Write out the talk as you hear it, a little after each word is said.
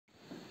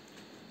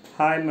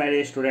Hi my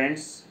dear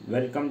students,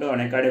 welcome to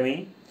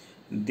Unacademy.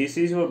 This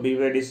is your V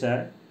Reddy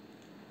sir.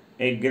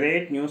 A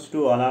great news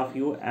to all of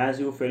you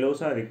as you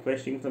fellows are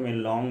requesting from a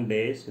long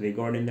days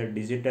regarding the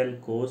digital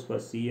course for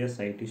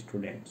CSIT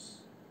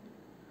students.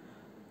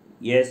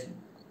 Yes,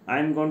 I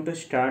am going to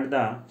start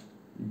the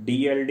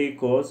DLD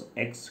course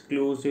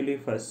exclusively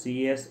for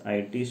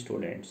CSIT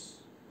students.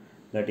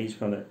 That is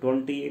from the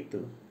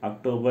 28th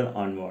October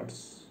onwards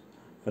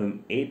from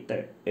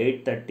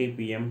 8:30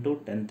 p.m. to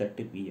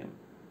 10:30 p.m.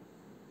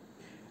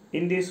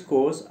 In this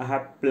course, I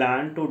have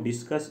planned to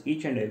discuss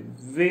each and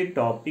every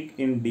topic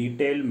in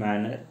detailed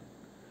manner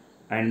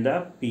and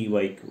the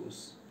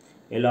PYQs.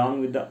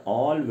 Along with the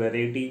all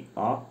variety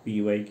of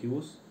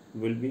PYQs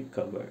will be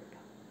covered.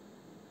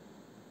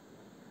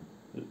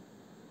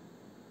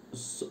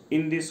 So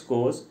in this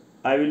course,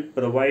 I will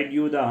provide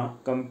you the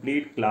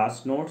complete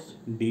class notes,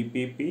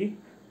 DPP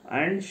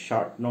and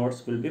short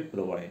notes will be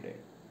provided.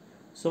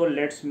 So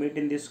let's meet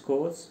in this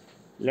course.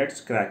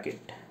 Let's crack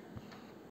it.